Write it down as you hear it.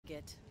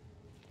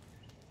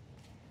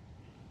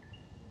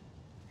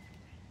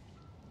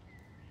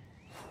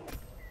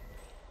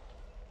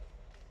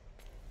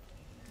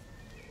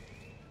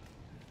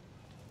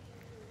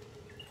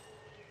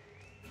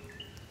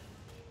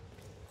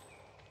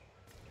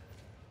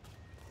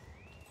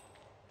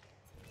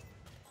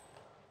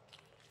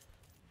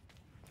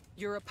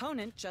Your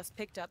opponent just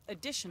picked up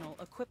additional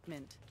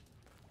equipment.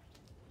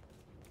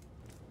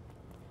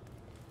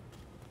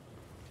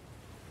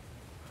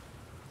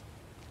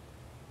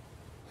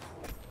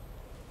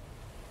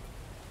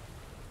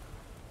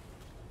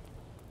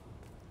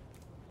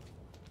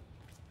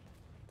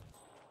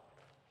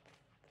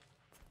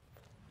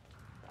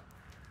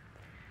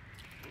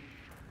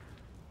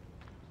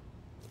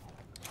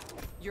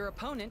 Your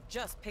opponent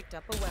just picked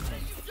up a weapon.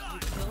 You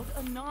killed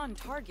a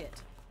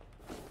non-target.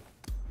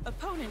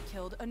 Opponent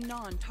killed a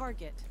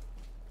non-target.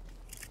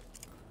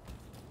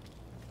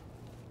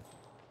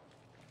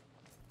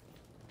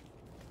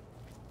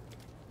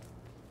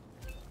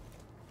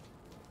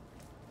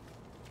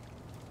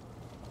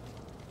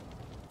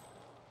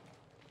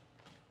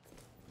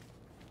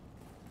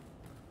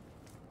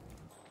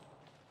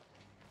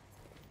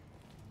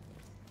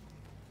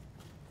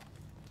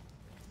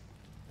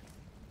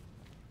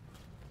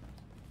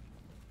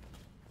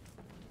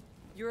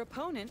 Your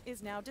opponent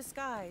is now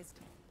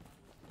disguised.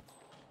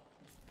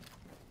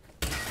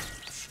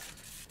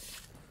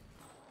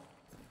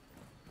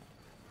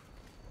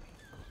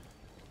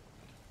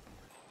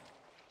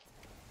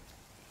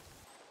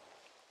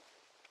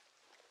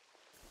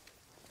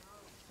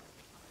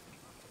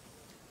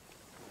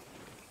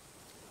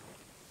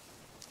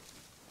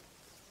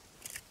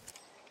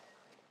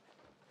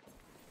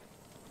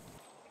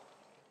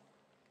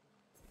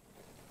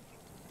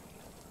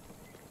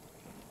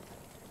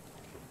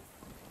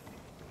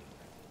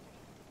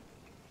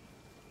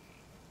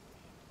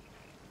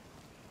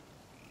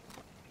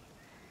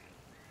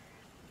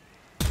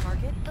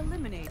 Target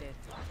eliminated.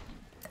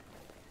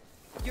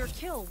 Your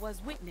kill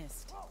was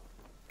witnessed.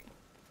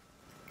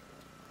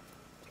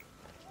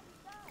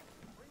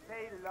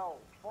 Stay low,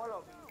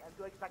 follow me, and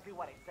do exactly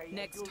what I say.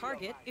 Next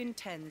target in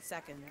 10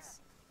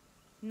 seconds.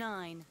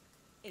 9,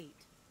 8,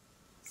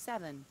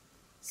 7,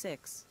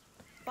 6,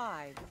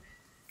 5,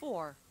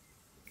 4,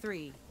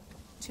 3,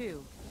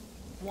 2,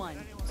 1.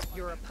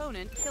 Your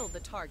opponent killed the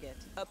target.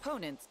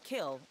 Opponent's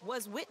kill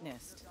was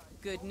witnessed.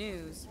 Good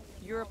news,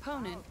 your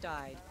opponent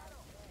died.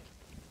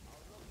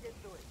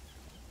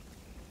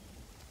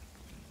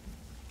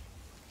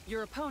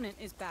 Your opponent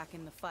is back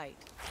in the fight.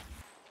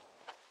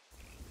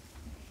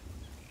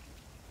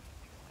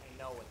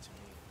 I know what to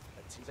mean,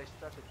 but since I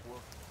started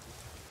working...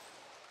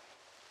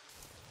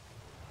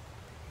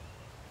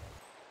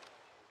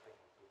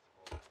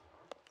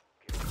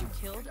 You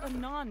killed a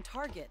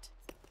non-target.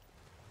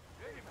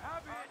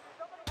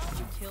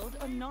 You killed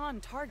a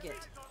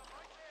non-target.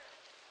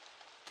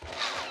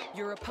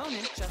 Your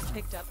opponent just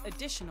picked up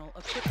additional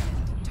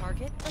equipment.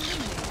 Target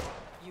eliminated.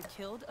 You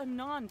killed a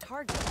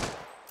non-target.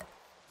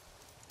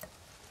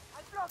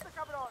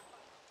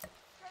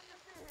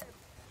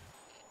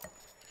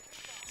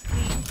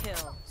 Clean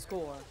kill.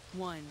 Score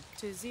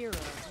 1-0.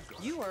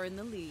 You are in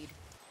the lead.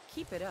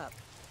 Keep it up.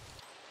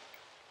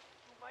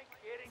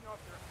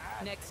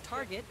 Next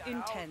target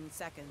in 10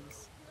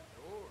 seconds.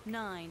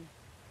 9,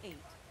 8,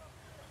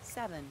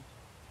 7,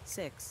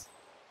 6,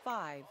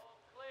 5,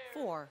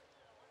 4,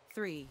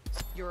 3.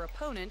 Your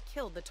opponent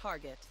killed the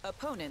target.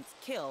 Opponent's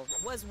kill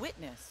was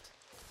witnessed.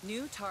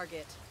 New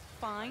target.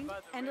 Find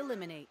and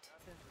eliminate.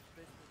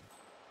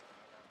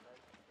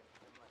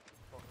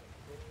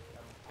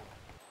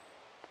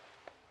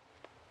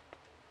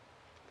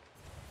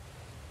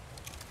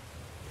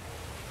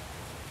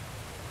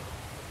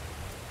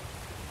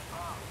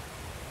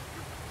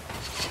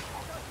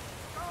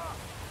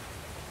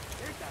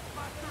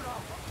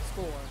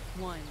 Score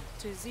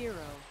 1-0.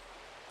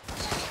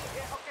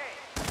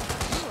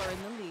 You are in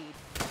the lead.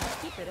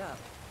 Keep it up.